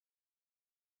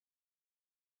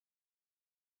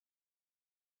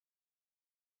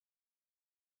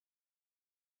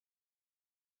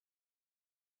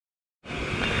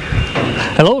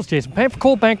Hello, it's Jason Payne for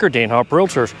Coldwell Banker, Dane Harper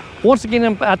Realtors. Once again,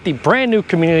 I'm at the brand new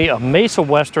community of Mesa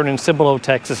Western in Cibolo,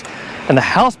 Texas. And the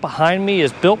house behind me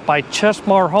is built by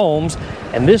Chesmar Homes,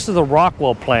 and this is the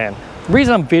Rockwell Plan. The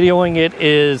reason I'm videoing it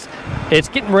is it's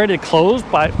getting ready to close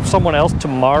by someone else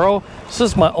tomorrow. This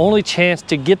is my only chance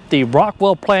to get the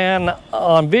Rockwell Plan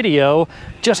on video,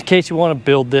 just in case you want to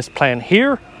build this plan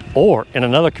here or in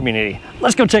another community.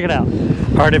 Let's go check it out.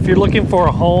 All right, if you're looking for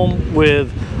a home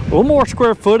with a little more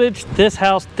square footage, this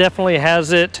house definitely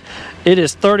has it. It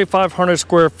is 3,500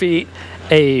 square feet,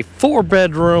 a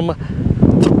 4-bedroom,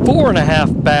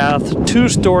 4.5 bath,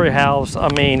 2-story house. I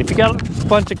mean, if you got a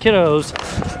bunch of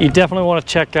kiddos, you definitely want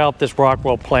to check out this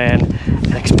Rockwell Plan.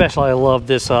 And especially, I love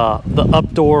this the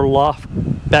outdoor loft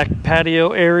back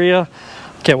patio area.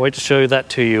 Can't wait to show you that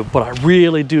to you. But I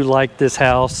really do like this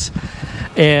house.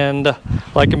 And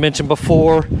like I mentioned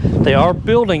before, they are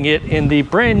building it in the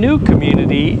brand new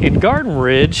community in Garden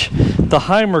Ridge, the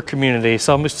Heimer community.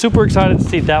 So I'm super excited to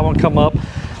see that one come up.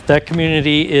 That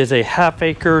community is a 1/2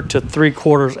 acre to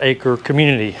 3/4 acre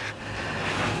community.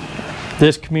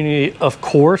 This community, of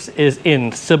course, is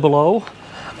in Cibolo,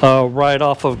 right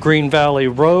off of Green Valley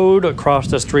Road, across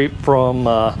the street from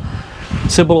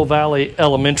Cibolo Valley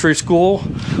Elementary School.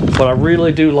 But I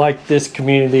really do like this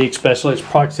community, especially its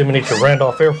proximity to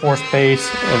Randolph Air Force Base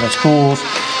and the schools.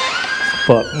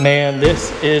 But man,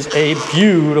 this is a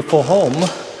beautiful home.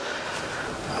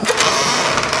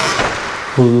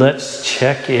 Let's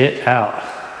check it out.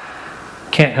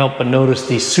 Can't help but notice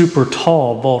these super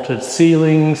tall vaulted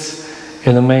ceilings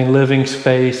in the main living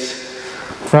space.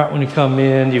 Right when you come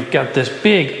in, you've got this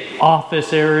big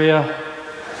office area.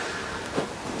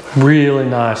 Really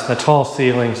nice. The tall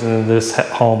ceilings in this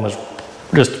home is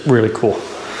just really cool.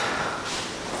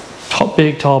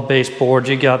 Big tall baseboards.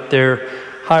 You got their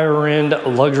higher end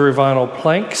luxury vinyl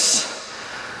planks.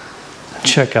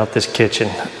 Check out this kitchen.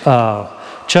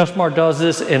 Chesmar does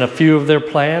this in a few of their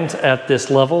plans at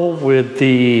this level with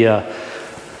the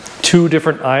 2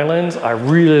 different islands. I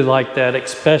really like that,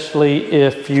 especially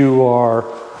if you are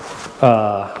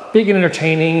big and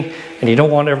entertaining and you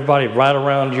don't want everybody right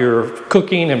around your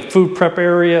cooking and food prep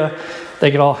area.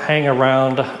 They can all hang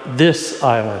around this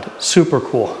island. Super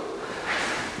cool.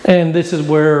 And this is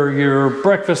where your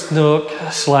breakfast nook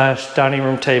 / dining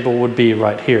room table would be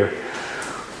right here.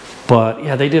 But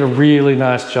yeah, they did a really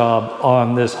nice job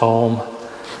on this home.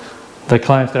 The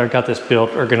clients that got this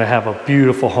built are gonna have a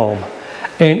beautiful home.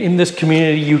 And in this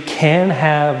community, you can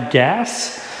have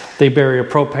gas. They bury a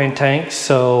propane tank,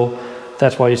 so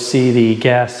that's why you see the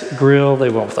gas grill. They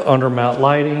went with the undermount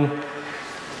lighting.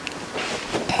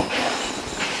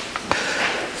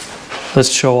 Let's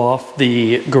show off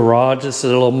the garage. This is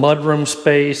a little mudroom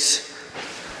space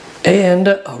and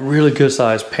a really good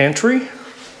sized pantry.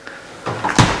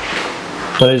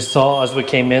 But as you saw as we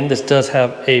came in, this does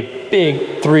have a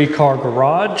big 3-car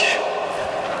garage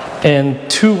and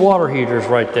 2 water heaters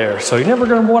right there. So you're never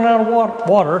gonna run out of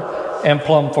water and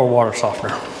plumb for a water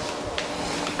softener.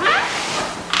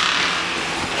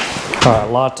 All right,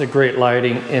 lots of great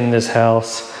lighting in this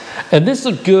house. And this is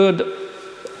a good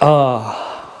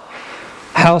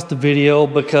house to video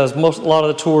because a lot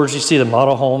of the tours you see the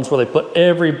model homes where they put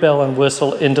every bell and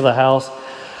whistle into the house.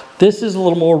 This is a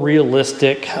little more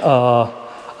realistic.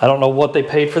 I don't know what they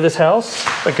paid for this house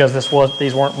because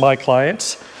these weren't my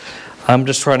clients. I'm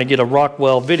just trying to get a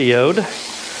Rockwell videoed.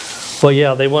 But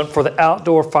yeah, they went for the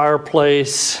outdoor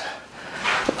fireplace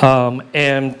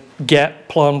and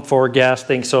plumbed for a gas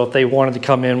thing. So if they wanted to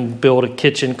come in and build a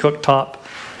kitchen cooktop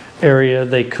area,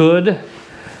 they could.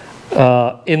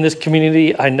 In this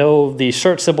community, I know the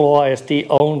Cibolo ISD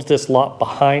owns this lot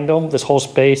behind them, this whole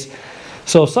space.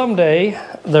 So someday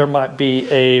there might be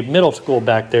a middle school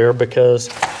back there because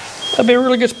that'd be a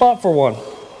really good spot for one.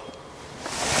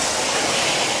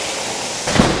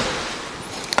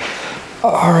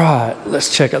 All right,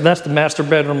 let's check out. That's the master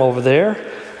bedroom over there.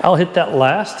 I'll hit that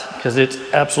last because it's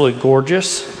absolutely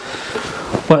gorgeous.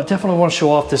 But I definitely want to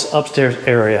show off this upstairs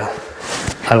area.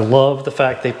 I love the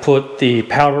fact they put the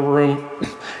powder room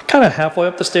kind of halfway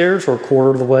up the stairs or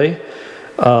 1/4 of the way.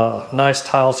 Nice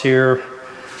tiles here.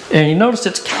 And you notice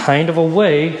it's kind of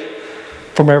away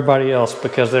from everybody else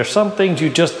because there's some things you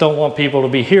just don't want people to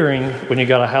be hearing when you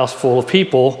got a house full of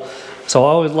people. So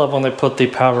I always love when they put the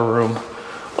powder room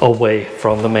away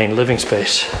from the main living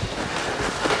space.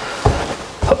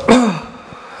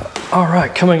 All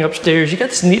right, coming upstairs, you got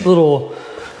this neat little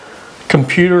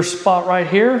computer spot right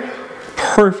here.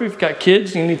 Perfect if you've got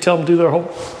kids, you need to tell them to do their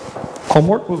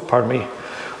homework. Ooh, pardon me.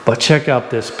 But check out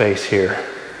this space here.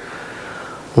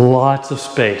 Lots of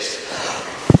space.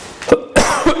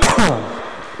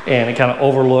 And it kind of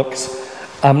overlooks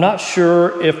I'm not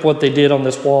sure if what they did on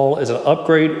this wall is an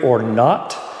upgrade or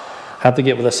not. I have to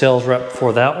get with a sales rep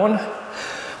for that one.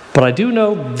 But I do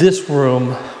know this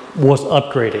room was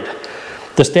upgraded.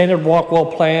 The standard Rockwell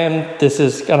plan, this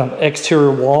is kind of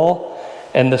exterior wall,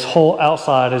 and this whole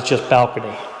outside is just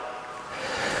balcony.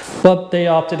 But they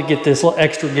opted to get this little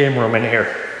extra game room in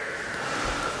here.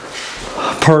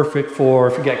 Perfect for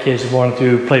if you got kids who want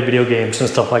to play video games and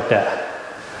stuff like that.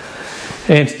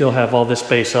 And still have all this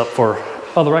space up for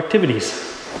other activities.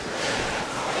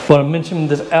 But I mentioned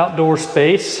this outdoor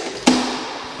space.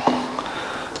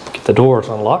 Get the doors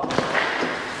unlocked.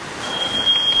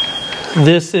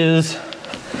 This is,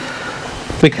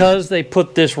 because they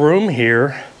put this room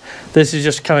here, this is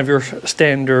just kind of your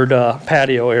standard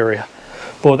patio area.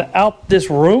 But without this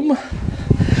room,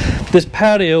 this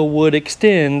patio would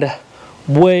extend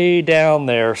way down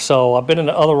there. So I've been in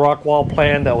the other Rockwell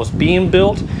plan that was being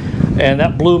built, and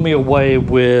that blew me away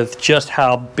with just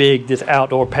how big this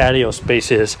outdoor patio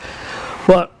space is.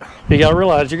 But you gotta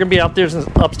realize you're gonna be out there in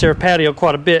the upstairs patio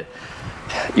quite a bit.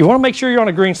 You wanna make sure you're on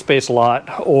a green space lot,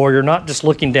 or you're not just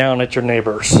looking down at your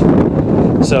neighbors.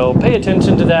 So pay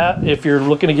attention to that if you're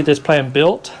looking to get this plan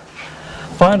built.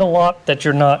 Find a lot that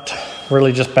you're not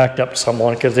really just backed up to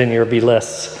someone, because then you'll be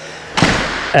less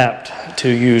apt to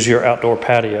use your outdoor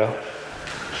patio.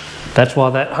 That's why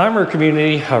that Heimer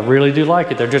community, I really do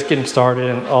like it. They're just getting started,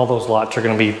 and all those lots are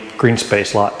going to be green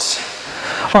space lots.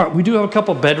 All right, we do have a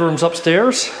couple bedrooms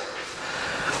upstairs.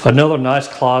 Another nice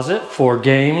closet for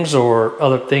games or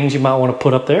other things you might want to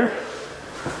put up there.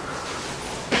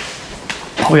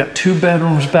 We got 2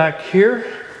 bedrooms back here.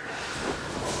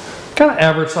 Kind of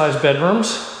average sized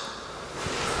bedrooms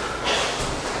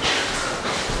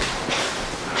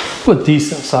with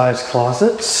decent sized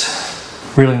closets.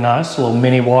 Really nice little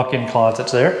mini walk-in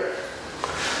closets there.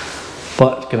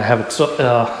 But gonna have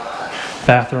a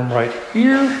bathroom right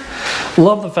here.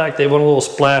 Love the fact they went a little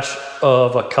splash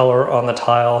of a color on the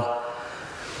tile.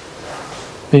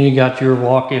 Then you got your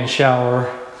walk-in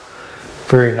shower,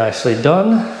 very nicely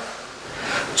done.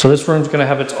 So this room's gonna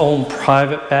have its own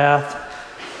private bath,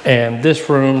 and this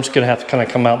room's gonna have to kind of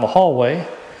come out in the hallway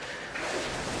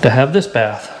to have this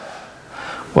bath.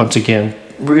 Once again,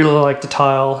 really like the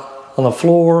tile on the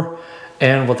floor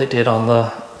and what they did on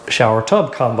the shower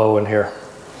tub combo in here.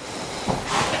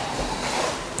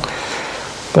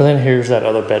 But then here's that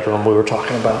other bedroom we were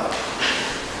talking about.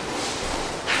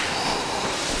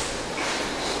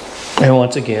 And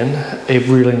once again, a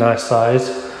really nice size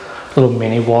little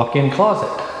mini walk-in closet.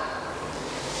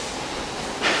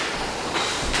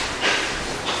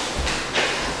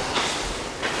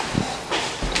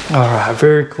 All right,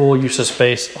 very cool use of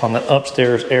space on the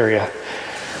upstairs area.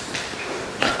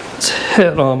 Let's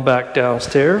head on back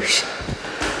downstairs.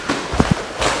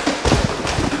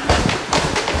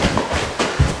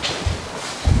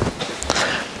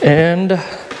 And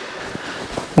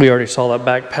we already saw that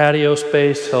back patio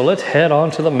space, so let's head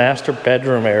on to the master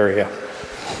bedroom area.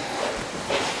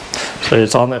 So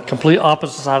it's on the complete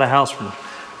opposite side of the house from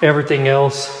everything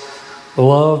else.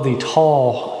 Love the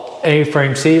tall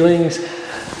A-frame ceilings.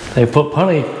 They put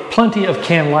plenty of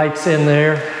can lights in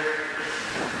there.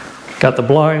 Got the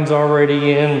blinds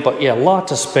already in, but yeah,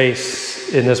 lots of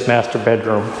space in this master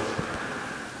bedroom.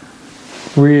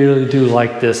 Really do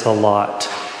like this a lot.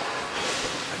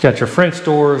 Got your French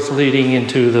doors leading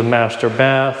into the master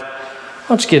bath.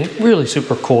 Once again, really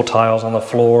super cool tiles on the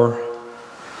floor.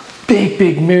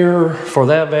 Big mirror for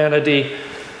that vanity.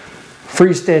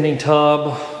 Freestanding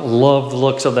tub, love the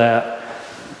looks of that.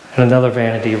 And another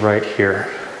vanity right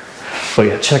here. But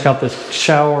yeah, check out this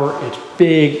shower. It's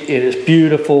big, it is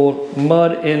beautiful,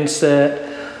 mud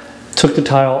inset. Took the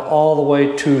tile all the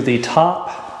way to the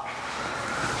top.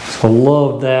 So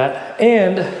love that.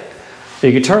 And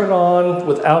you can turn it on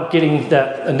without getting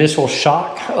that initial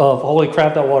shock of, holy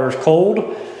crap, that water's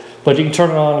cold. But you can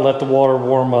turn it on and let the water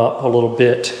warm up a little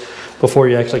bit before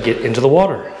you actually get into the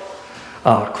water.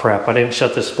 Oh crap, I didn't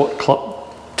shut this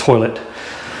toilet.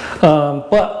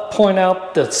 But point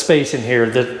out the space in here.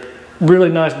 The really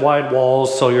nice wide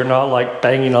walls, so you're not like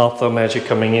banging off them as you're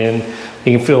coming in.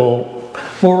 You can feel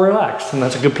more relaxed, and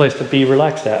that's a good place to be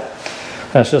relaxed at.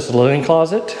 That's just a linen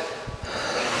closet.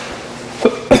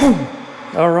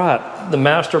 All right, the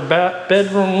master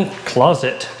bedroom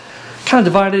closet. Kind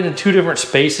of divided into 2 different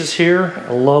spaces here.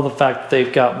 I love the fact that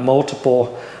they've got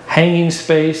multiple hanging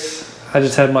space. I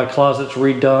just had my closets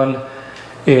redone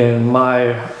in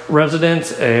my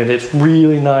residence, and it's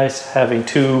really nice having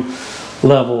 2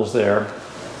 levels there.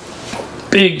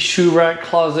 Big shoe rack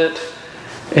closet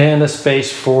and a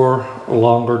space for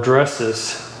longer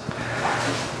dresses.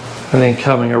 And then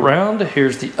coming around,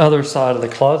 here's the other side of the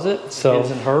closet. So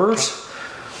his and hers,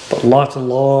 but lots of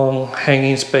long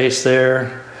hanging space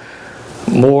there.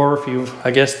 More if you,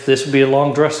 I guess this would be a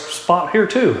long dress spot here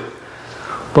too.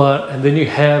 And then you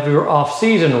have your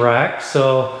off-season rack.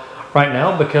 So right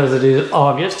now, because it is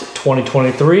August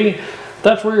 2023,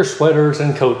 that's where your sweaters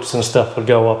and coats and stuff would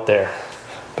go up there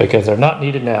because they're not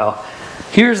needed now.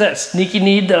 Here's that sneaky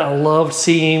need that I love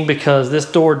seeing because this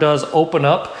door does open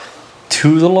up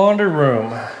to the laundry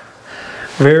room.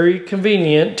 Very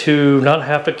convenient to not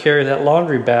have to carry that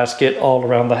laundry basket all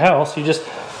around the house. You just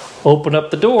open up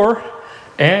the door,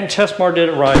 and Chesmar did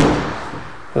it right.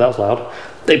 That was loud.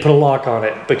 They put a lock on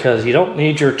it because you don't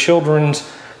need your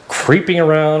children's creeping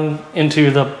around into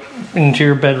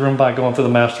your bedroom by going through the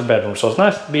master bedroom. So it's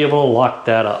nice to be able to lock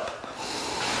that up.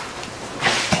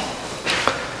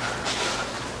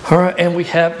 All right, and we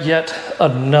have yet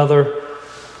another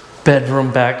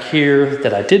bedroom back here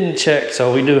that I didn't check,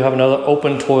 so we do have another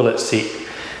open toilet seat.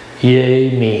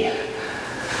 Yay me.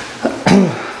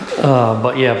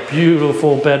 But yeah,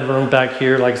 beautiful bedroom back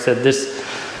here. Like I said, this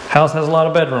house has a lot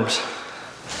of bedrooms.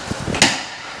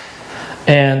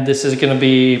 And this is going to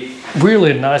be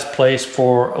really a nice place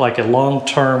for like a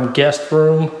long-term guest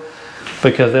room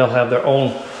because they'll have their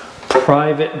own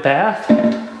private bath,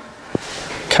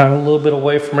 kind of a little bit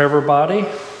away from everybody.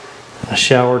 A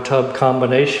shower tub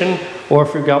combination, or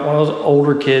if you've got one of those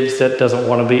older kids that doesn't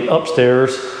want to be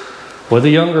upstairs with the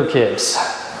younger kids.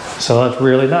 So that's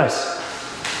really nice.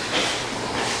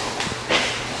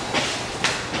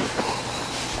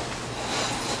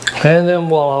 And then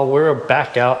voila, we're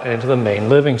back out into the main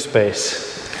living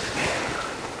space.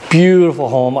 Beautiful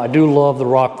home. I do love the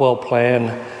Rockwell Plan.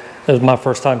 This is my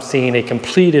first time seeing a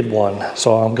completed one,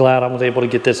 so I'm glad I was able to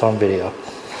get this on video.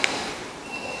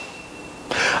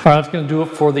 All right, that's going to do it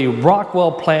for the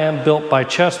Rockwell Plan built by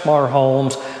Chesmar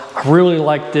Homes. I really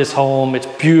like this home. It's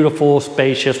beautiful,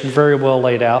 spacious, very well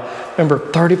laid out. Remember,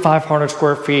 3,500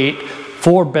 square feet,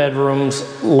 4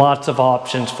 bedrooms, lots of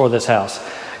options for this house.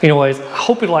 Anyways, I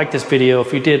hope you liked this video.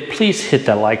 If you did, please hit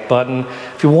that like button.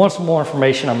 If you want some more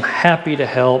information, I'm happy to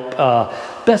help.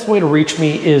 Best way to reach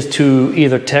me is to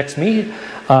either text me,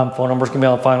 phone number's going to be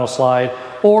on the final slide,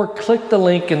 or click the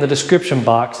link in the description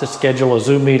box to schedule a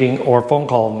Zoom meeting or phone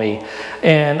call with me.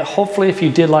 And hopefully if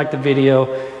you did like the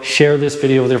video, share this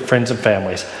video with your friends and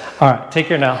families. All right, take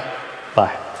care now.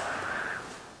 Bye.